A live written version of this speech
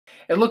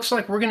It looks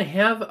like we're going to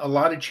have a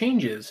lot of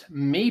changes,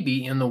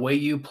 maybe in the way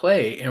you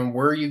play and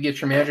where you get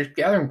your Magic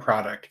the Gathering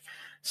product.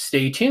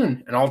 Stay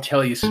tuned, and I'll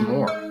tell you some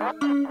more.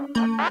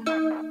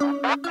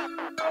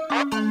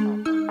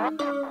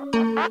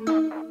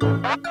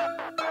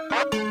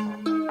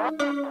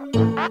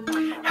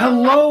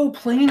 Hello,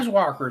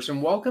 Planeswalkers,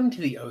 and welcome to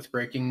the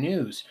Oathbreaking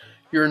News,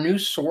 your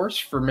news source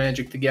for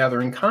Magic the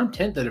Gathering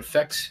content that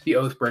affects the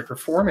Oathbreaker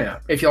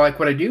format. If you like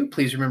what I do,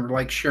 please remember to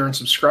like, share, and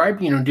subscribe.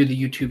 Do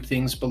the YouTube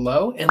things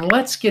below, and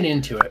let's get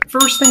into it.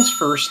 First things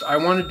first, I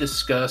want to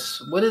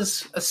discuss what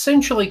is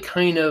essentially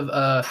kind of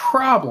a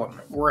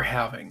problem we're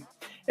having.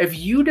 If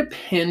you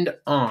depend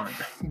on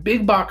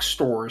big box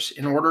stores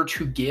in order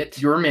to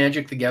get your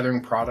Magic the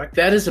Gathering product,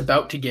 that is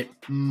about to get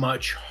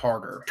much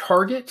harder.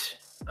 Target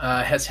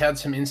has had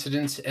some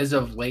incidents as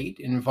of late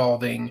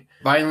involving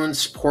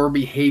violence, poor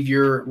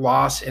behavior,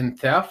 loss, and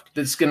theft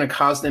that's going to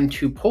cause them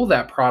to pull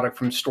that product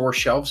from store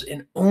shelves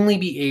and only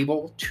be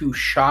able to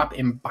shop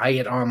and buy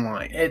it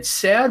online. It's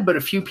sad, but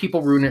a few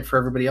people ruin it for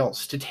everybody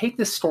else. To take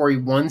this story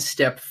one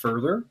step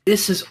further,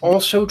 this is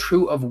also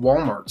true of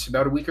Walmart's.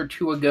 About a week or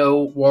two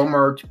ago,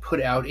 Walmart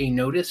put out a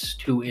notice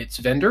to its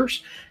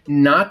vendors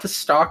not to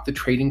stock the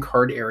trading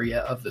card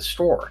area of the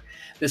store.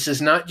 This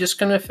is not just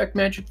going to affect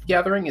Magic the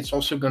Gathering, it's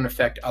also going to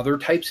affect other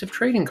types of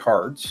trading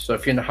cards. So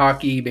if you're into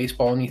hockey,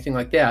 baseball, anything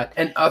like that,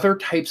 and other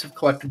types of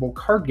collectible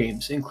card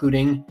games,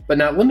 including, but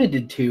not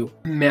limited to,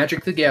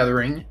 Magic the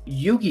Gathering,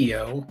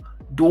 Yu-Gi-Oh!,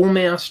 Duel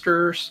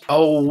Masters,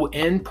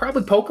 and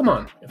probably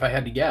Pokemon, if I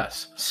had to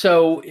guess.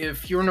 So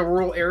if you're in a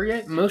rural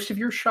area, most of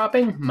your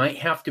shopping might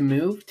have to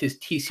move to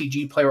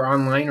TCG Player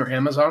Online or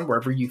Amazon,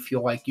 wherever you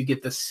feel like you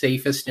get the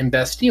safest and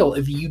best deal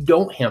if you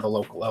don't have a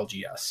local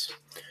LGS.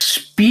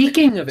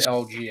 Speaking of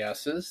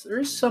LGSs, there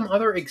is some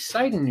other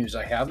exciting news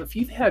I have. If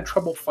you've had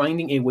trouble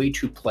finding a way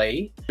to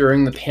play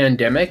during the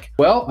pandemic,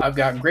 well, I've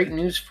got great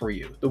news for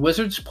you. The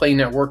Wizards Play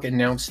Network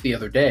announced the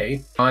other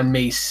day, on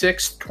May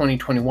 6th,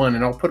 2021,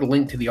 and I'll put a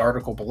link to the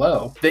article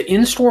below, the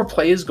in-store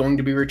play is going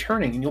to be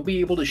returning, and you'll be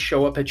able to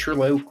show up at your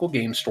local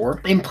game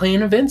store and play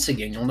in events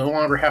again. You'll no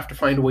longer have to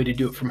find a way to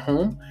do it from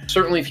home.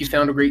 Certainly, if you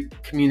found a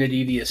great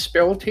community via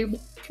Sparrow Table,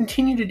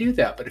 continue to do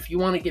that. But if you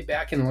want to get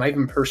back in live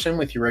in person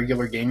with your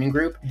regular gaming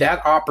group,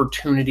 that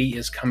opportunity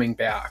is coming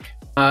back.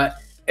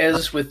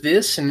 As with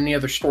this and any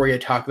other story I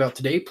talk about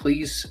today,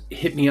 please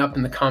hit me up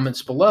in the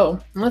comments below.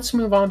 And let's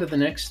move on to the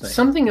next thing.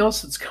 Something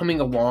else that's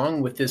coming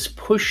along with this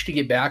push to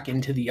get back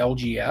into the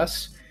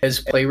LGS as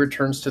play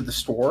returns to the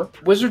store,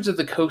 Wizards of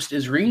the Coast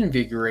is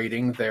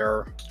reinvigorating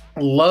their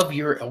Love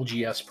Your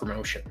LGS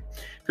promotion.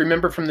 If you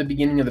remember from the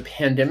beginning of the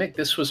pandemic,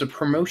 this was a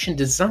promotion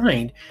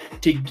designed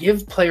to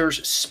give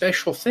players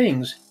special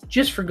things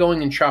just for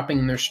going and shopping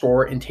in their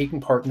store and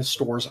taking part in the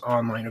store's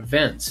online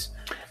events.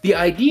 The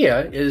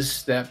idea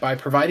is that by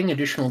providing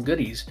additional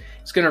goodies,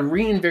 it's going to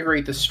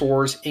reinvigorate the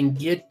stores and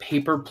get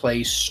paper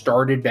play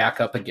started back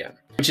up again,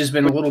 which has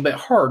been a little bit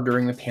hard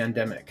during the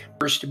pandemic.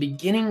 First,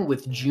 beginning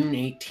with June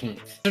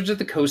 18th, Wizards of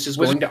the Coast is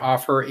going to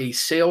offer a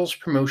sales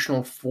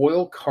promotional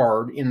foil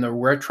card in the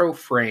retro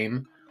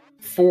frame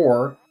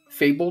for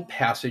Fabled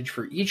Passage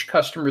for each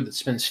customer that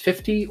spends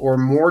 $50 or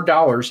more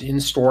in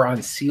store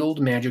on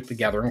sealed Magic the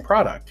Gathering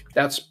product.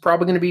 That's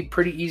probably going to be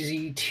pretty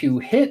easy to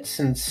hit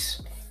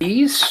since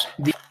these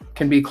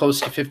can be close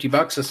to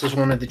 $50. This is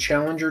one of the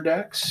Challenger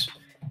decks.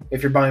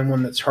 If you're buying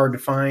one that's hard to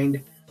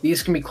find,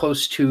 these can be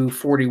close to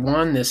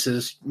 $41. This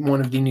is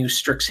one of the new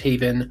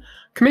Strixhaven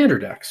Commander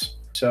decks.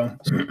 So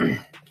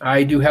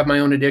I do have my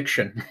own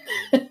addiction.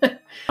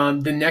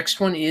 The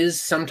next one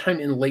is sometime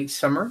in late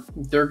summer.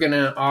 They're going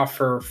to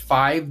offer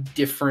 5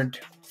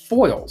 different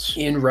foils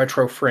in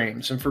retro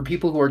frames. And for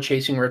people who are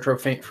chasing retro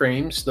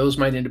frames, those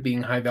might end up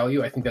being high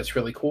value. I think that's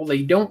really cool.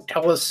 They don't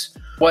tell us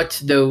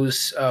what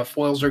those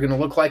foils are going to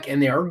look like,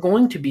 and they are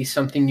going to be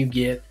something you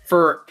get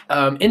for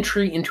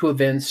entry into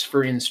events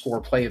for in-store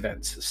play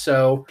events.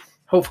 So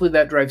hopefully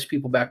that drives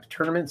people back to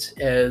tournaments.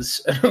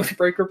 As an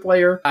Oathbreaker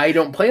player, I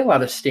don't play a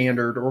lot of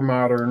standard or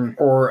modern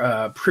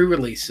or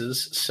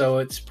pre-releases, so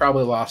it's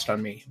probably lost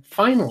on me.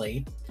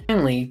 Finally,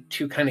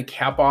 to kind of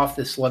cap off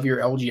this Love Your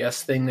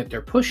LGS thing that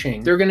they're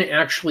pushing, they're going to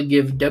actually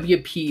give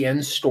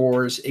WPN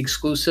stores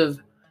exclusive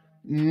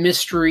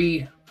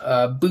mystery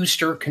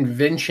booster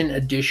convention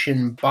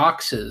edition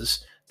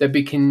boxes that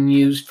can be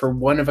used for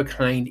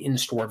one-of-a-kind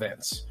in-store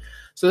events.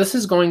 So this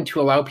is going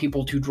to allow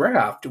people to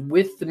draft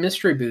with the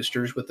mystery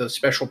boosters, with those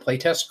special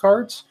playtest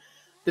cards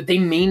that they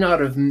may not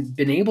have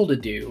been able to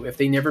do if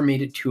they never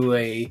made it to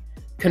a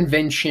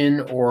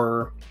convention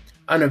or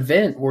an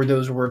event where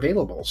those were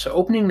available. So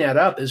opening that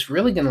up is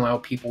really going to allow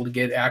people to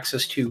get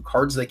access to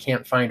cards they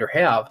can't find or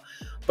have,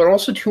 but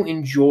also to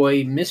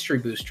enjoy mystery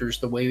boosters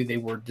the way they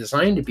were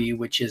designed to be,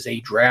 which is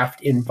a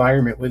draft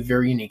environment with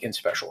very unique and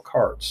special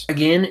cards.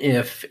 Again,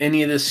 if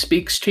any of this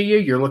speaks to you,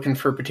 you're looking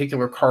for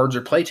particular cards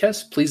or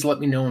playtests, please let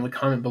me know in the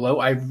comment below.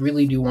 I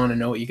really do want to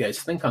know what you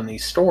guys think on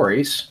these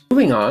stories.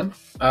 Moving on,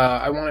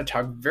 I want to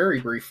talk very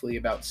briefly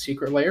about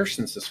Secret Lair,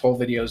 since this whole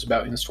video is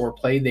about in-store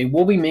play. They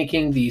will be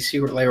making the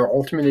Secret Lair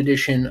Ultimate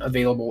Edition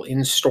available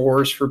in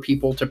stores for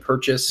people to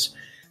purchase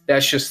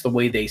That's just the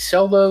way they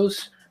sell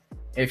those.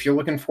 If you're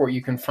looking for it,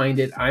 you can find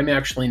it. I'm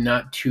actually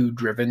not too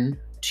driven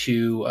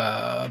to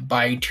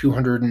buy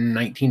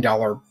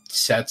 $219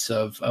 sets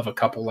of a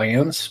couple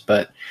lands,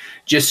 but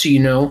just so you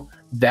know,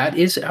 that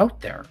is out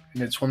there,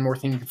 and it's one more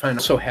thing you can find.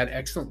 I also had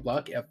excellent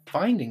luck at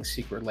finding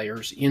secret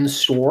layers in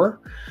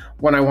store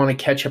when I want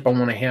to catch up on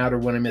what I had or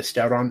when I missed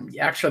out on.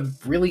 Actually,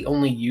 I've really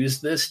only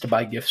used this to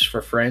buy gifts for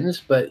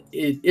friends, but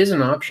it is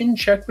an option.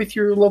 Check with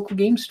your local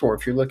game store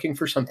if you're looking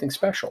for something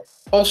special.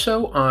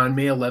 Also on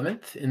May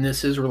 11th, and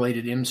this is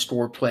related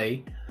in-store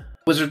play,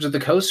 Wizards of the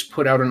Coast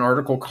put out an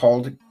article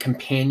called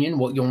Companion,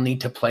 What You'll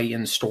Need to Play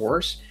in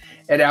Stores.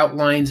 It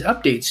outlines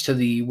updates to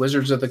the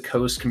Wizards of the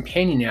Coast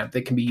Companion App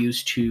that can be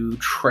used to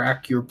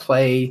track your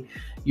play,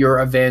 your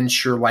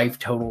events, your life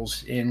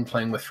totals in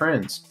playing with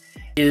friends.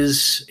 It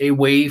is a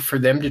way for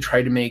them to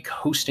try to make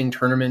hosting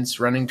tournaments,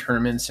 running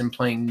tournaments, and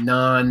playing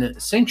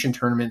non-sanctioned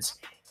tournaments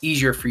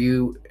easier for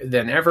you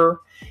than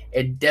ever.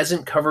 It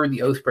doesn't cover the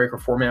Oathbreaker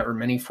format or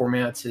many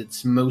formats.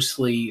 It's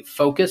mostly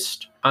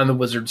focused on the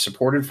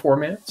Wizard-supported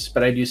formats,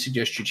 but I do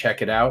suggest you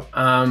check it out.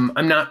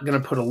 I'm not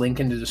going to put a link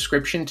in the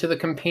description to the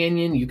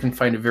companion. You can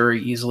find it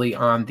very easily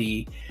on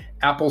the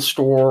Apple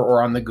Store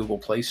or on the Google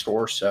Play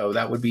Store, so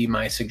that would be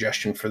my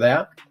suggestion for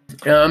that.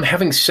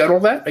 Having said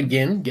all that,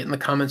 again, get in the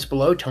comments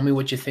below. Tell me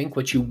what you think,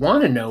 what you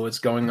want to know is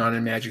going on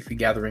in Magic the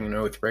Gathering and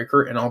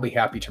Oathbreaker, and I'll be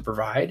happy to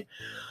provide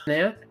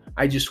that.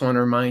 I just want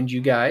to remind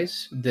you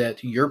guys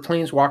that your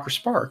Planeswalker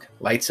Spark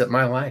lights up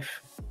my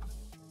life.